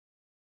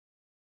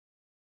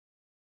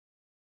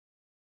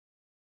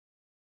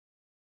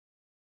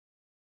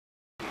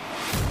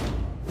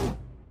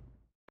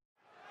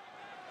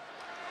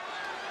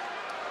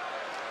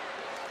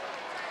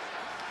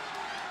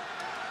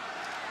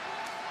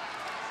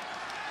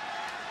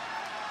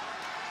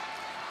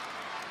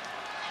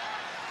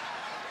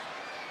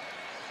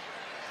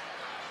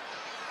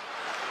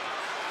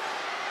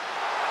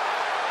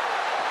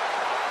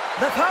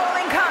The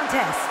following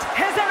contest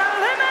is an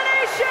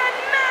elimination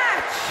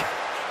match,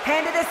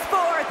 and it is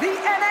for the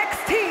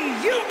NXT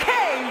UK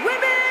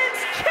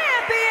Women's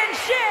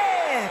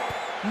Championship.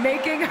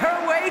 Making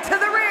her way to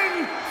the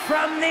ring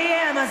from the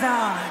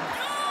Amazon,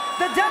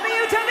 the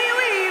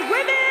WWE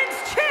Women's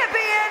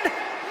Champion,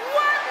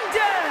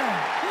 Wonder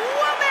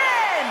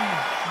Woman,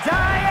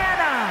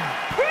 Diana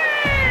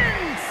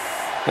Prince.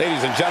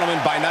 Ladies and gentlemen,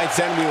 by night's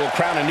end, we will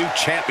crown a new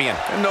champion.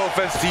 And no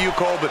offense to you,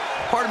 Cole, but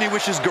part of me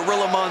wishes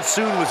Gorilla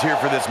Monsoon was here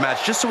for this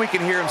match, just so we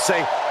can hear him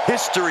say,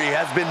 history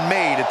has been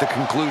made at the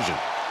conclusion.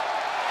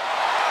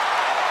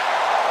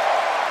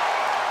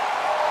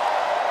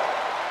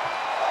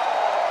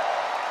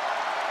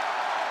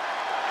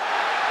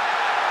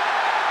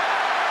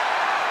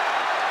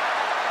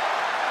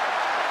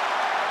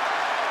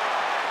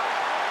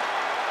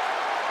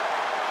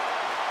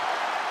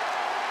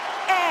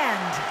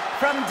 And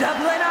from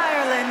Dublin,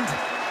 Ireland,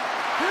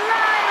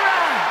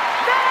 Lyra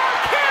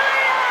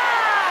Valkyria!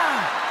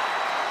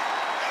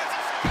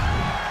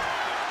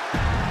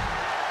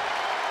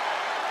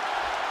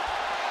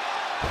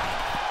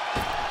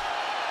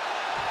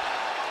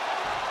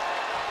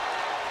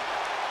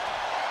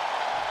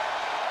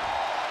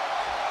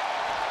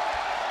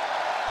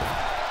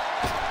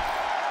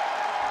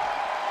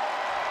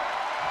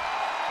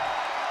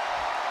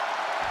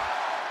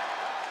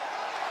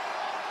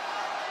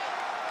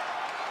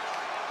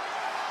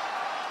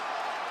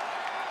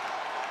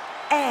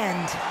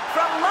 And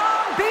from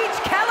Long Beach,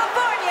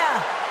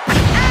 California,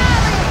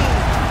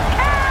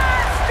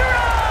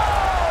 Castro!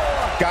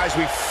 Guys,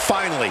 we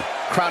finally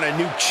crown a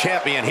new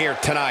champion here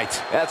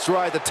tonight. That's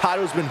right, the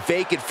title's been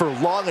vacant for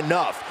long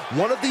enough.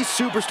 One of these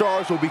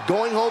superstars will be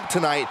going home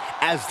tonight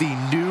as the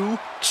new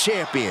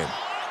champion.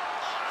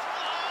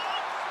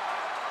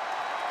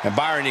 And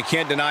Byron, you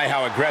can't deny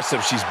how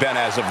aggressive she's been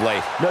as of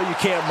late. No, you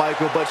can't,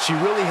 Michael, but she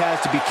really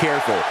has to be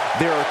careful.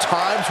 There are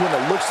times when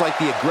it looks like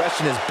the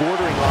aggression is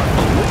bordering on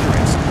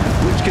belligerence,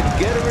 which can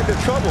get her into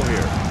trouble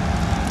here.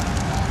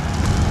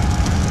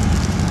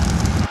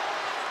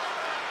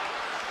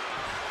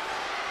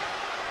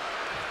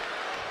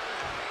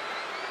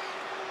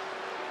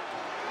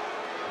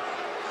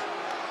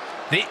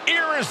 The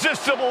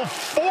irresistible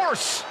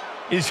force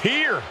is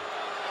here.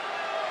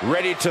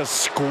 Ready to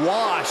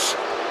squash.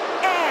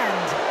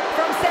 And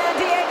from San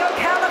Diego,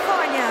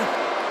 California,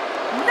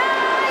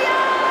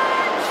 Nia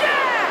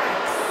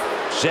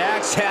Jax!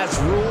 Jax has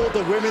ruled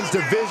the women's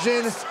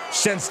division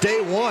since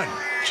day one.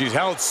 She's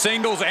held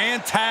singles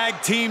and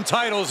tag team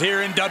titles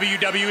here in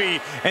WWE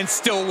and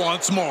still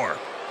wants more.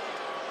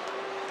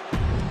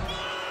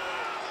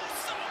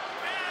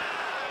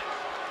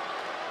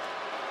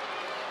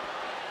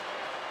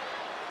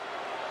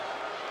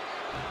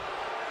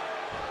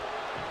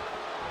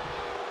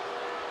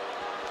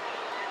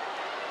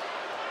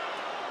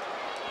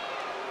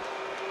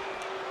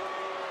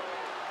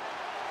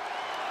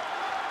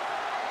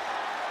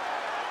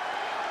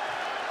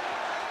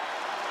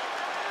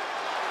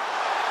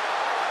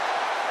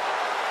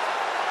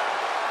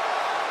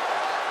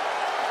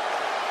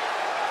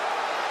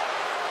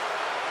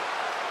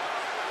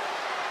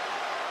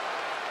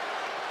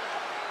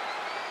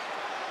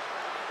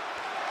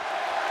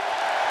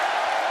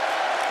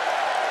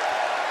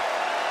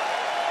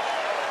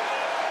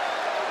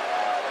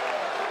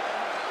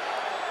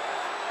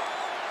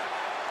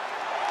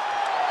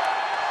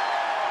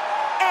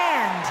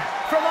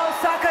 From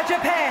Osaka,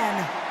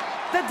 Japan,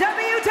 the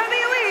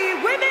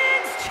WWE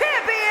Women's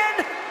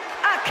Champion,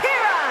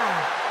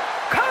 Akira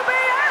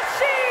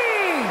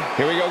Kobayashi!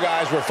 Here we go,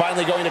 guys. We're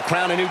finally going to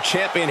crown a new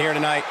champion here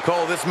tonight.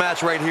 Cole, this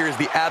match right here is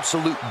the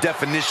absolute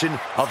definition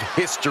of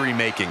history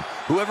making.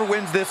 Whoever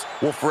wins this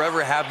will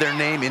forever have their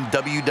name in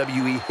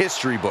WWE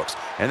history books,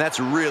 and that's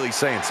really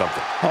saying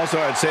something. Also,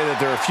 I'd say that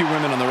there are a few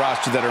women on the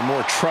roster that are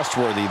more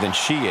trustworthy than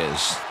she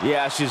is.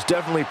 Yeah, she's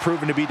definitely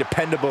proven to be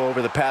dependable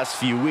over the past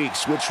few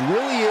weeks, which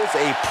really is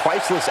a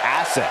priceless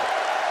asset.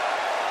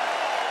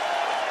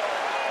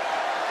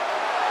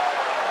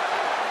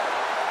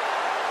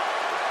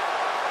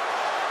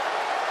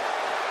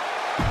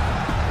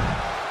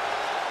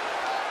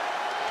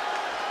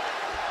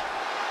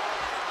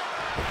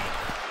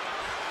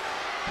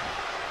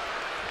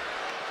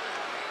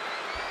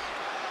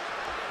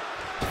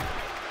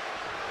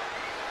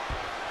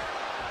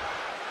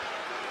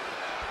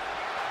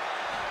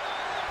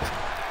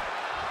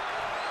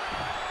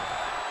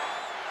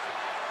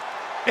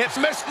 It's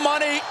Miss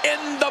Money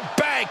in the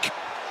Bank.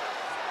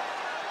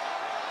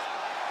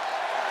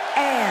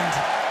 And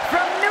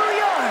from New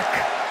York,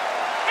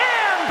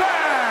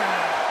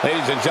 Amber!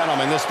 Ladies and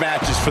gentlemen, this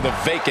match is for the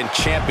vacant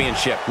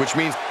championship, Which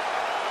means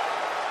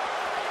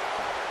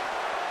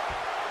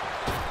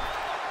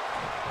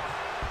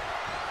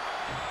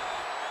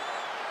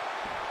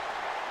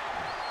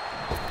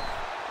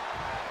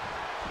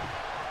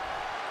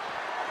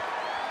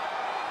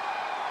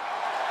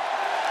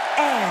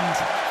And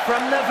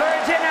from the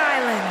Virgin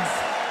Islands,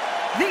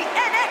 the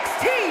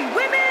NXT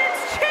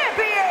Women's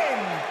Champion,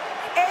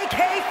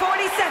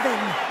 AK-47,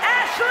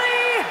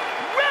 Ashley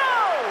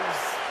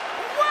Rose.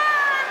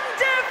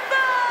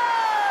 Wonderful!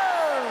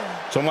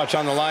 So much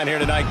on the line here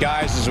tonight,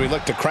 guys, as we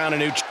look to crown a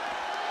new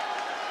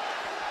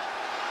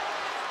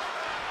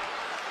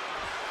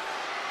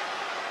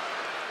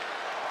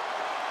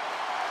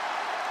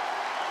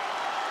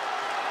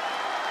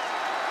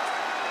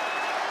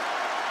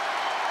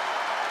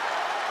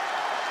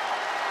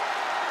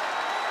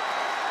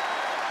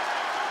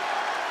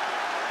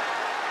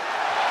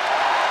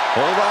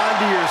Hold on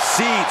to your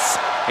seats.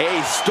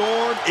 A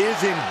storm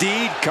is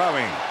indeed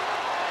coming.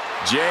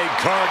 Jade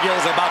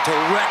Cargill's about to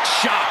wreck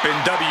shop in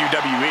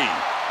WWE.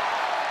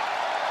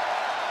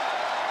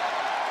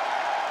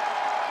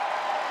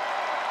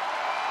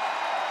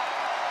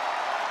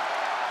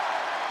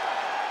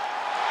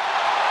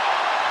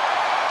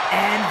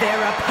 And their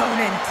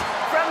opponent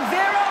from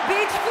Vero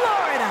Beach,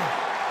 Florida,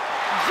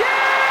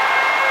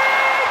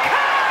 Jade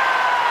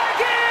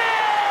Cargill!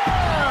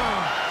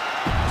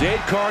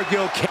 Jade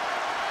Cargill can't.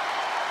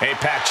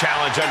 Impact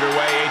challenge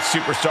underway. 8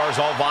 superstars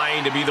all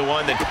vying to be the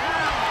one that...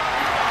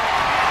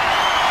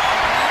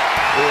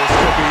 This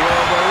could be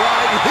over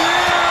right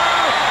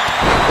here!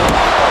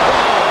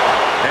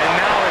 And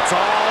now it's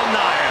all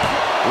Nia.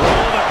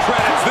 Roll the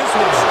credits. This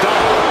one's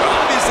done.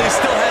 Obviously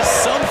still has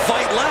some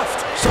fight left.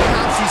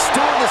 Somehow she's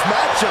still in this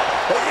matchup.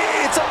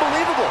 It's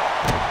unbelievable.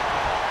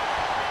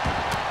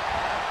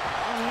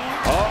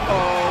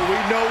 Uh-oh,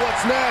 we know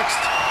what's next.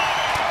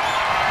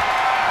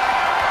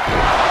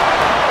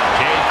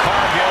 Jade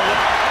Cargill.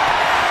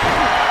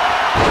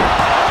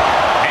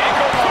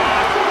 Ankle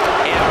lock.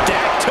 And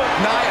Dak took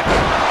Nia.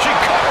 She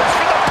covers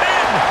for the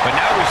pin. But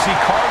now we see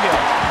Cargill.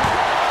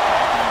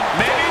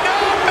 Maybe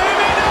not,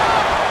 maybe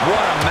not.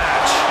 What a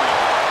match.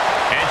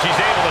 And she's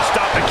able to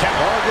stop the count.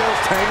 Cargill's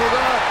tangled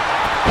up.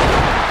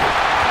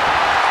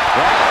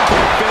 That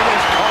can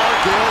finish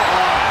Cargill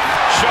off.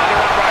 Shut her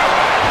up right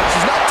away.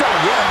 She's not done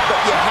yet, but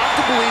you have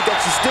to believe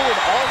that she's still in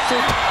all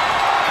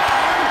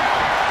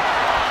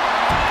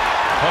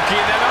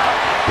Hooking them up.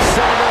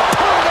 Setting up,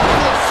 pulling up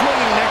with a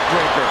swinging neck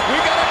breaker. We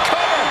got a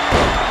cover.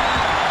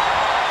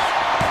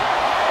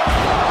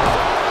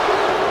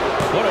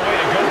 What a way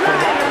to go for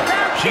Nia.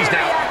 She's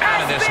now out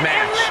of this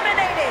match.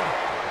 Eliminated.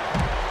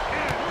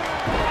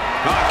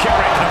 Kick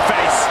right to the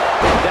face.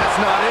 That's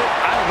not it.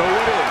 I don't know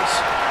what is.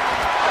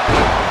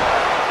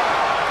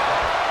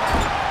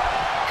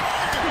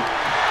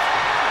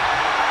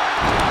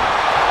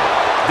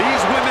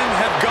 These women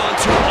have gone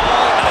to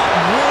all-out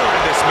war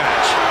in this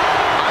match.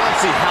 I don't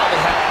see how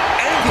they have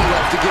anything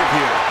left to give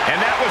here.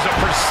 And that was a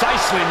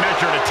precisely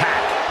measured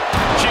attack.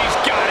 She's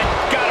got it.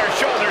 Got her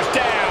shoulders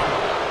down.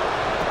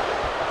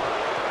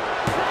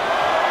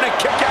 And a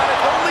kick out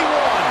at only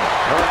one.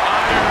 Her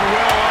iron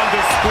will on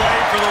display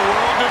for the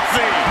world to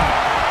see.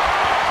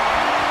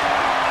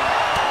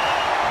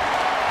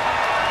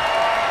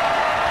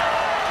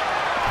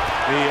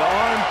 The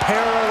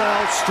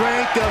unparalleled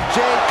strength of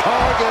Jade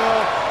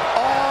Cargill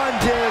on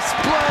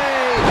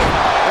display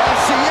as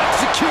she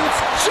executes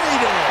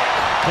Jade.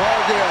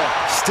 Cargill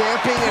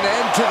stamping an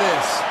end to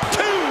this.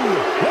 2!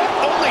 What?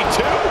 Only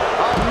 2?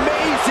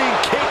 Amazing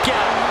kick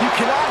out. You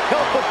cannot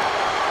help but...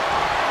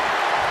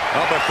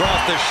 Up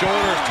across the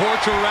shoulders,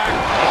 torture rack.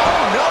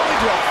 Oh no,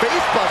 into a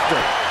face buster.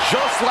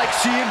 Just like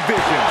she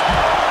envisioned.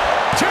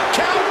 2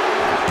 count.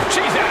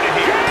 She's out of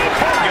here.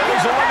 Cargill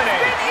is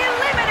eliminated.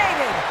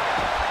 Eliminated.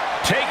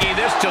 Taking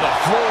this to the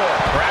floor.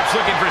 Perhaps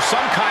looking for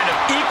some kind of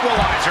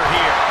equalizer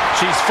here.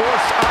 She's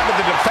forced onto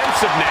the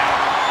defensive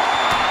now.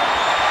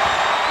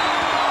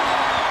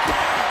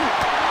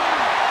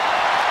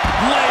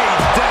 Laid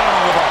down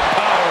with a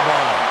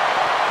powerbomb.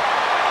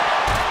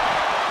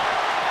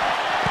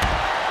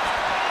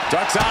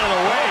 Ducks out of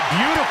the way.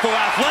 Beautiful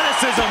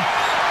athleticism.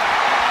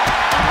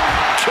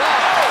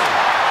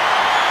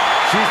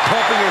 She's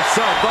pumping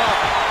herself up,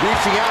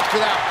 reaching out for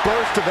that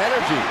burst of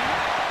energy.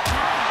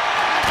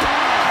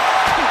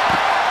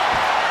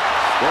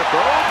 Step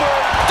over,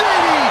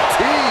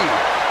 DDT!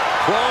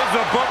 Close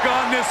the book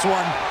on this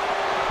one.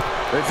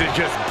 This is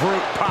just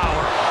brute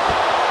power.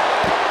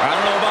 I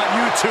don't know about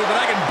you two, but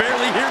I can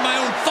barely hear my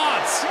own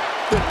thoughts.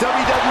 The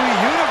WWE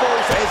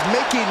Universe is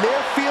making their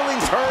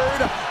feelings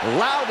heard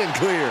loud and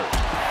clear.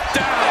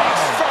 Down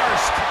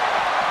first.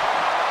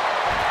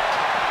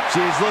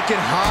 She's looking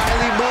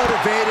highly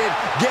motivated,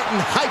 getting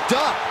hyped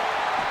up.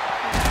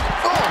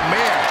 Oh,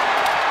 man.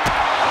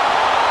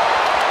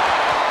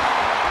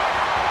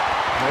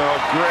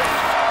 Oh, great.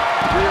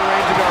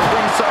 Rearranging our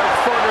ringside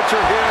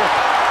furniture here.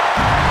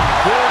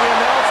 Clear the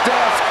announce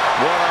desk.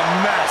 What a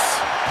mess.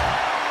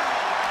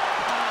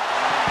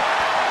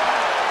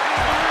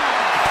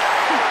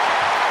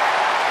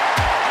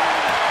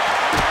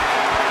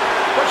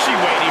 What's she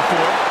waiting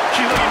for?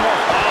 She's looking more.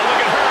 Oh,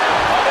 look at her.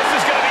 Oh, this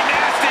is going to be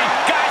nasty.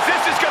 Guys,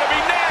 this is going to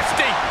be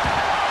nasty.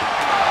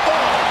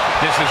 Oh,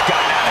 this has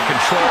gotten out of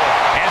control.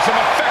 And some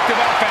effective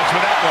offense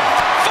with that one.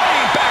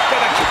 Fighting back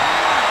with a...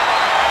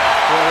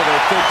 What are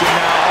they thinking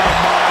now? Oh,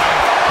 my.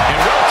 And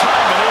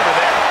well-timed maneuver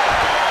there.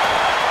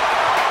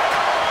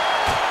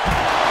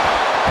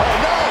 Oh,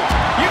 no.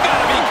 You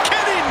gotta be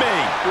kidding me.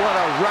 What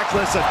a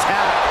reckless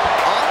attack.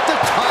 Off the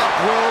top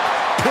rope,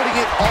 putting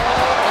it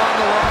all on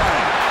the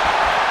line.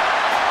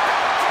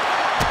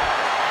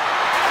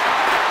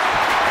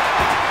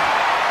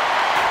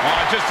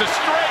 Oh, just a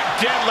straight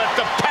deadlift,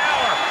 the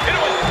power.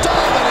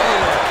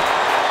 Dominated.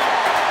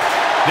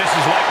 This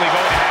is likely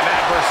going to have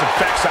adverse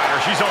effects on her.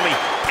 She's only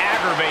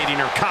aggravating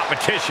her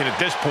competition at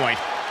this point.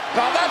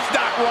 No, that's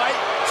not right.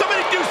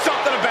 Somebody do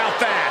something about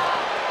that.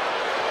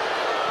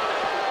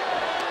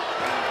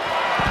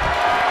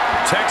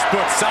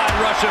 Textbook side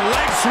Russian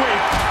leg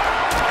sweep.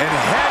 And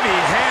heavy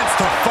hands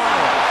to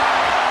follow.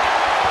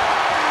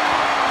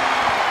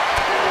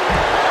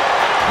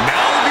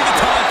 Now would be the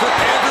time for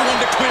everyone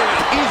to clear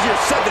out. Easier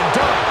said than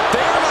done. They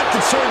are not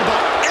concerned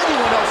about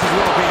anyone else's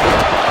well-being.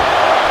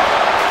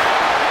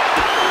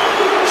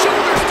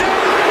 Shoulders down.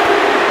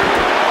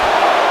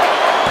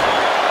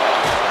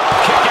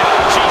 Kick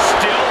out. She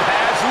still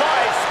has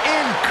life.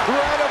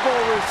 Incredible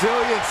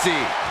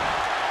resiliency.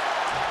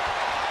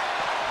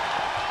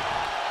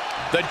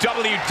 The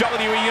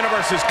WWE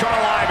Universe has come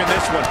alive in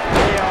this one.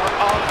 They are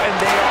up and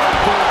they are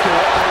vocal.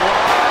 A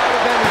lot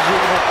of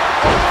energy.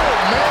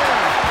 Oh, man.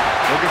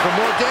 Looking for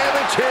more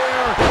damage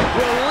here.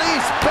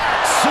 Release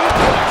back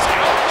suplex.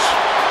 Ouch.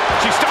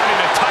 She's starting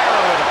to tire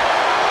her with it.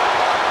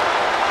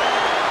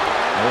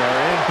 They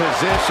are in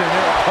position.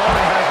 Their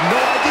opponent has no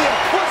idea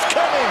what's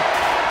coming.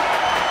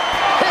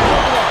 Hit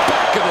over the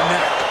back of the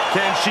neck.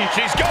 Can she?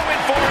 She's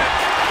going for it.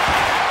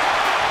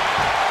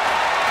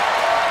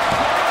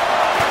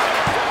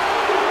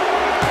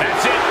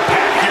 That's it.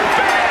 Pack your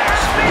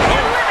bags.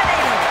 Oh.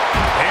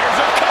 Here's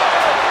a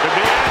cover. Could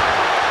be it.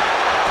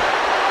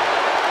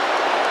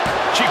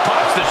 She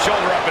pops the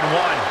shoulder up in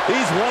one.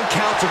 These one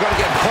counts are going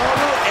to get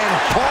harder and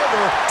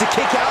harder to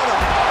kick out of.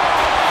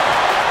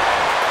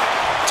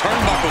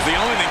 Turnbuckle's the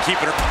only thing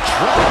keeping her.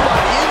 Dropped by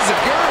the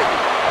enziguri.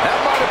 That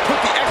might have put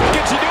the extra.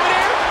 Can she do it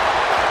here?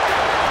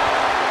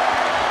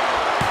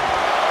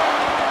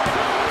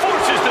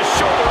 Forces the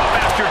shoulder up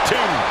after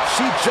two.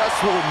 She just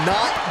will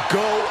not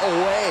go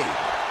away.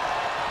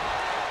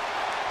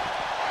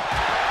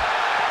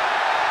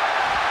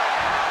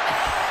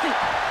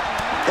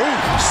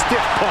 Ooh,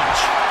 stiff punch.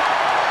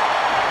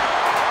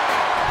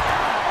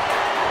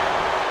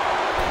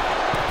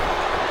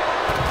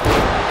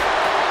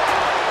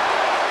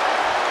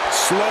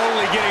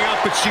 Slowly getting up,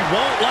 but she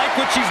won't like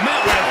what she's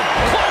met with.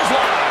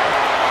 Clothesline.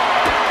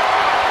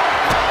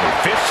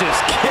 Vicious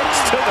kicks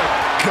to the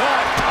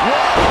gut.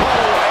 Whoa!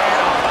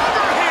 And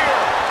over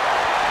here.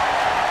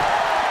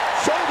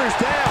 Shoulders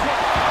down.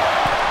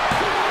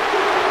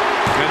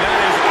 And that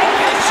is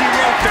all she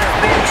wrote there,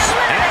 folks.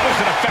 And that was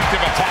an effective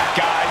attack,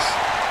 guys.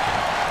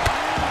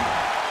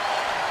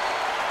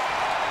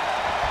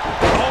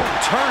 Oh,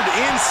 turned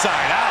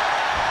inside out.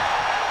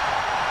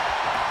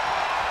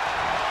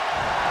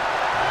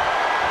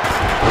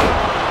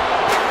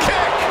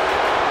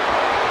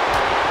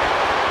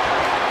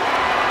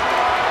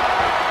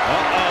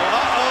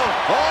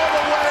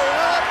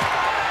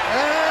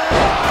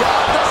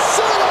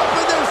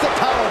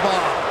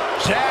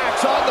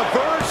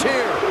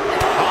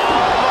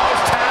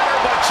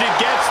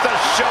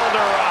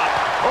 Shoulder up.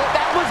 Oh,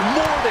 that was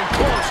more than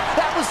close.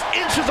 That was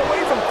inches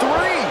away from 3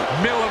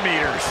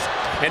 millimeters.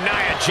 And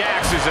Nia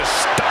Jax is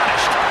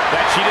astonished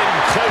that she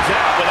didn't close it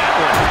out with that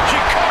one. She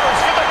covers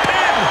for the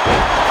pin.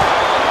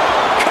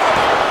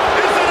 Cover.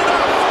 Isn't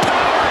enough.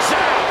 Powers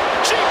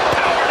out. She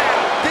powered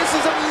out. This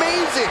is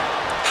amazing.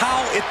 How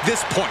at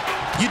this point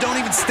you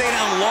don't even stay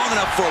down long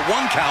enough for a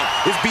 1 count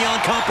is beyond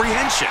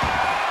comprehension.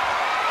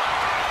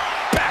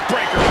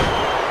 Backbreaker.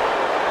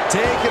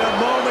 Taking a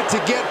moment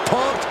to get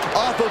pumped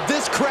off of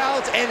this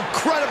crowd's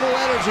incredible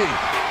energy.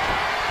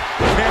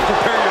 Can't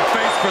prepare your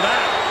face for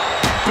that.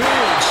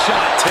 Big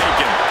shot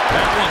taken.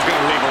 That one's going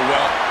to leave her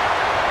well.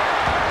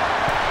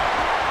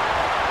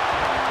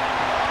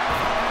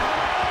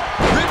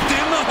 Ripped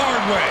in the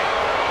hard way.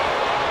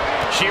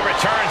 She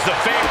returns the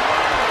favor.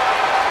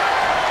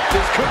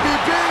 This could be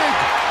big.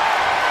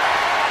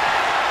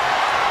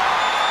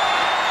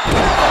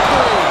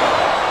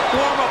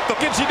 Warm up the...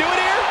 Can she do it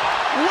here?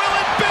 Will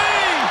it be?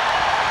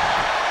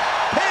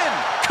 Pin.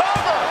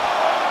 Cover.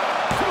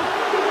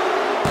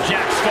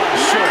 Jax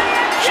falls short.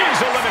 She's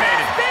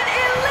eliminated. Been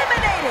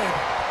eliminated.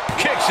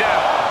 Kicks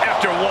out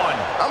after 1.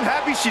 I'm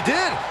happy she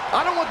did.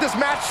 I don't want this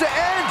match to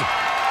end.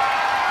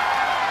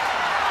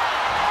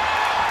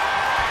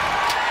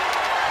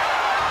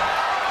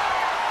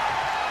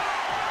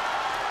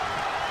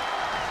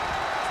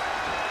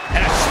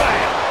 And a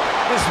slam.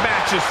 This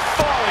match is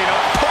falling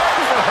apart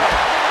for her.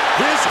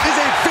 This is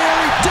a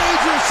very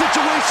dangerous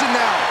situation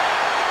now.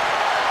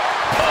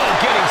 Oh,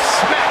 getting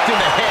smacked in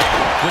the head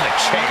with a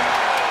chair.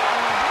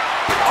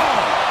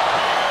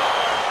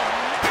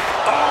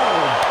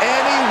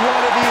 Any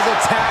one of these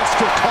attacks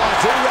could cause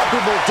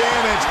irreparable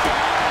damage.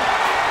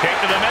 Take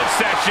to the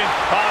midsection.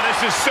 Oh,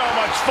 this is so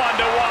much fun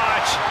to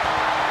watch.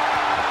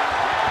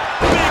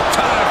 Big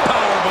time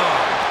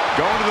powerbomb.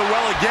 Going to the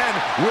well again.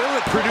 Will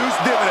it produce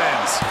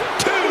dividends?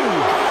 2.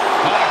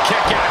 Oh,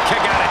 kick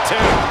out at 2.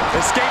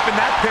 Escaping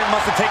that pin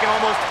must have taken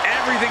almost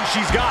everything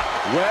she's got.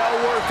 Well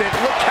worth it.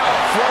 Look how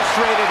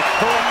frustrated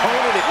her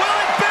opponent is. Will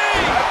it be?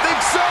 I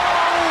think so.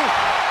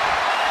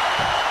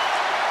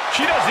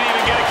 She doesn't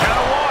even get a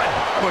count of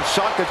 1. was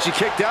shocked that she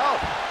kicked out.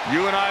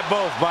 You and I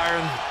both,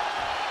 Byron.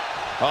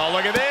 Oh,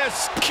 look at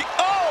this.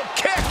 Oh,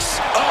 kicks.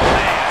 Oh,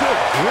 man. Good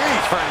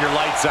grief. Turn your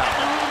lights out.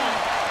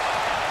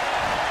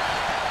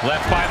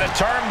 Left by the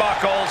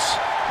turnbuckles.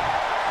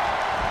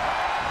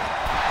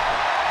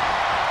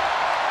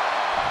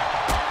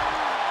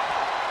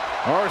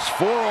 Harsh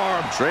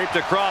forearm. Draped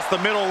across the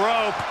middle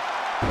rope.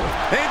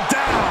 And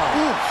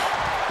down. Oof.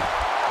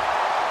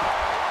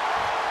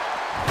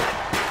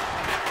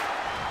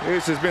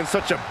 This has been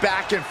such a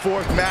back and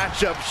forth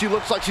matchup. She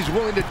looks like she's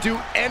willing to do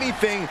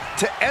anything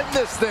to end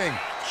this thing.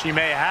 She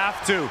may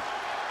have to.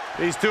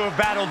 These two have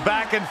battled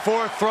back and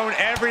forth, thrown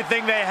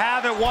everything they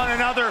have at one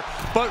another.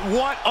 But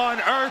what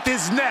on earth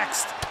is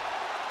next?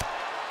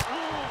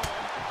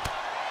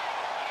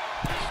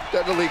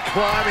 Steadily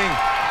climbing.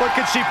 What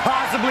could she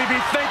possibly be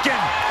thinking?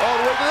 All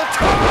the way to the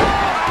top.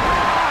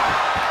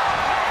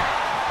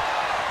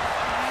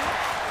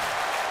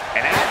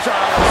 An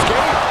agile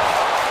escape.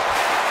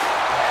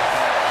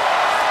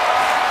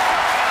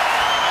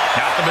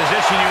 Not the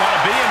position you want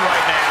to be in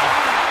right now.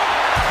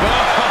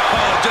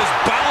 Oh, just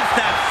bounced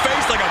that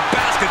face like a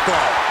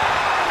basketball.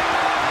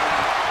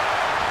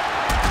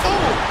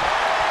 Ooh.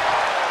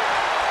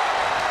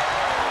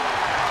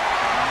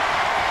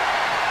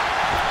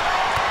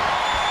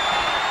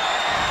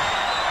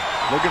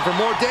 Looking for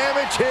more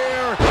damage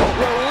here.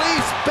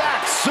 Release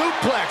back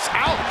suplex.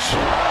 Ouch.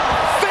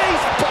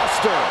 Face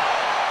buster.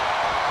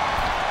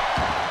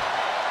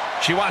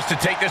 She wants to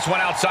take this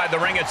one outside the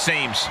ring, it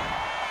seems.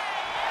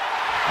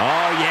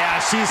 Oh, yeah,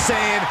 she's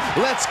saying,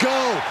 let's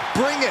go,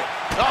 bring it.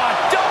 Oh,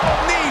 double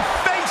knee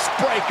face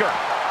breaker.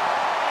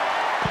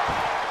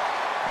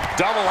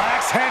 Double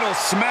axe handle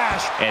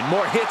smash. And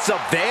more hits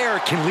up there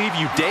can leave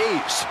you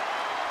dazed.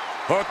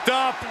 Hooked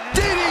up.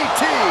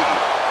 DDT.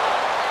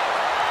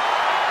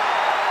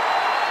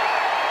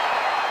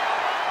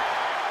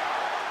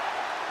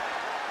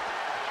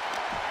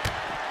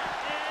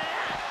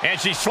 And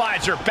she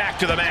slides her back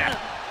to the mat.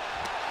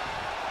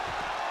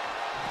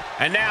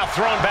 And now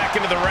thrown back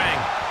into the ring.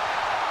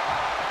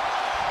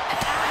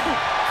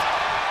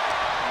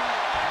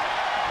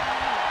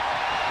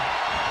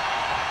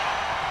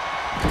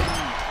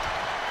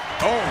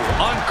 Oh,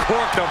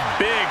 uncorked a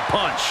big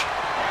punch.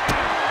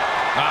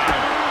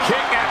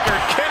 Kick after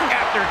kick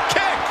after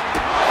kick.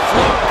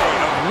 Flurry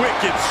of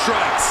wicked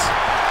strikes.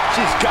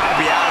 She's got to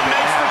be out of it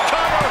Makes now. the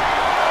cover.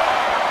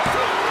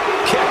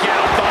 Kick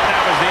out. Thought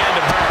that was the end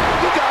of her.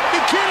 You got to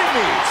be kidding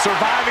me.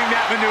 Surviving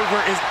that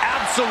maneuver is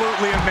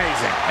absolutely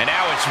amazing. And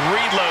now it's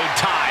reload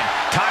time.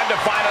 Time to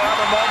find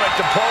another moment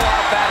to pull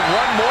out that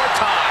one more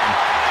time.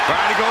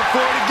 Trying to go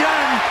for it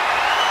again.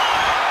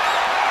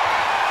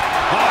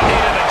 Oh, knee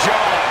to the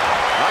jaw.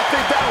 I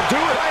think that'll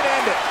do it. Might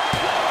end it.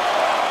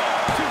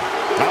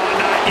 Oh,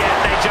 not yet.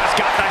 They just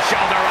got the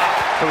shoulder up.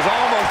 It was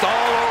almost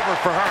all over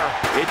for her.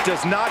 It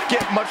does not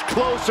get much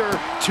closer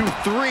to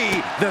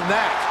 3 than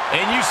that.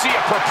 And you see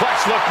a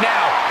perplexed look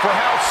now for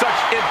how such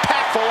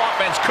impactful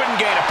offense couldn't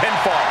gain a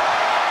pinfall.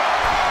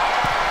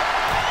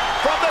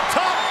 From the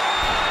top.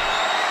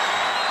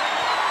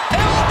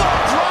 Elbow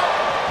drop.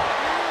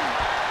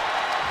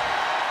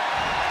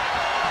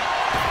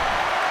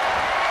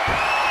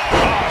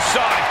 Oh,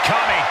 saw it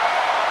coming.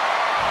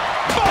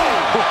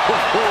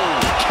 Boom.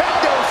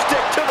 Kendo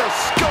stick to the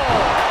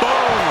skull.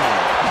 Boom.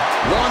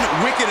 One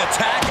wicked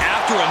attack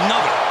after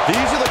another.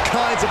 These are the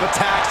kinds of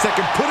attacks that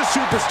can put a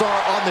superstar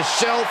on the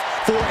shelf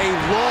for a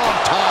long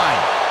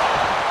time.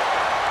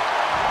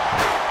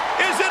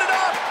 Is it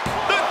enough?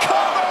 The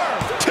cover.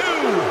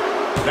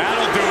 2.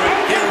 That'll do it.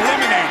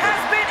 Eliminated.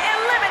 Has been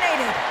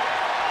eliminated.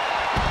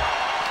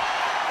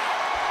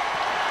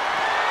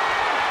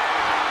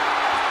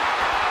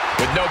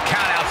 With no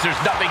countouts, there's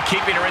nothing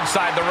keeping her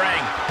inside the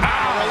ring.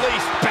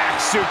 Release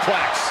back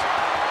suplex.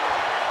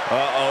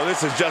 Uh-oh,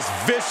 this is just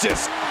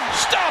vicious.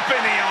 Stop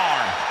in the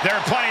arm. There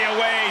are plenty of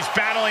ways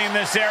battling in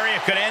this area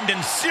could end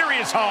in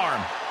serious harm.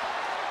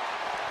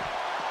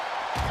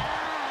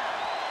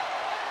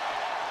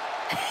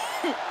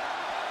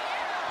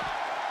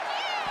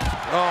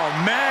 Oh,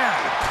 man.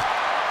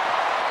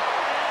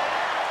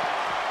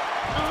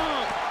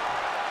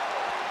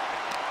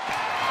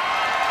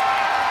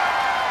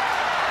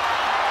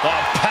 The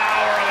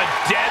power of a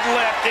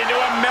deadlift into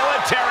a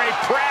military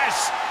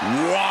press.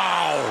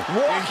 Wow.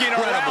 Walking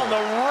Incredible. around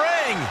the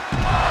ring.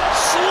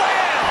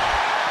 Slam.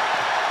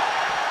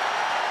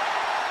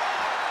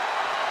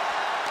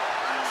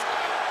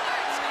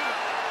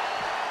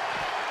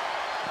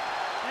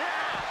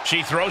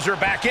 She throws her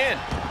back in.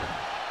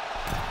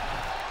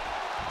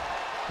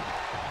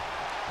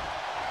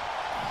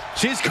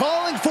 She's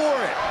calling for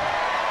it.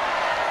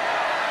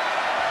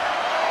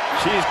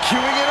 She's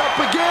queuing it up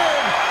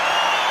again.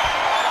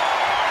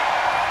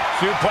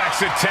 Suplex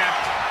attempt.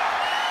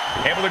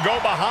 Able to go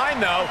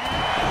behind, though.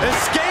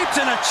 Escapes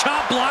and a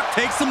chop block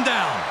takes him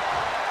down.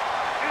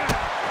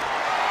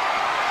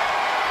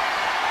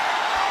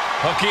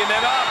 Hooking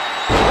it up.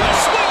 A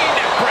swinging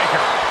neck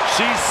breaker.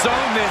 She's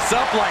sewn this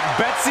up like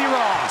Betsy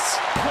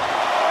Ross.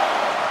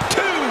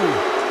 2.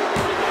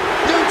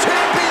 New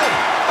champion.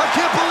 I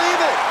can't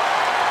believe it.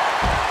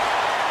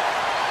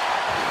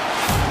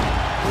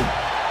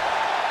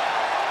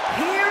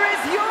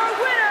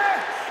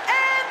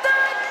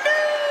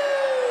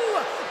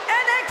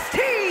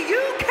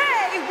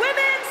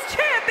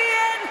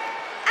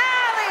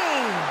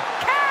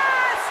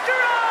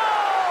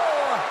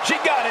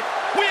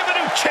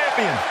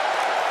 champion.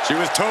 She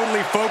was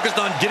totally focused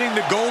on getting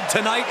the gold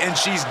tonight, and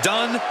she's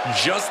done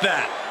just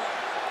that.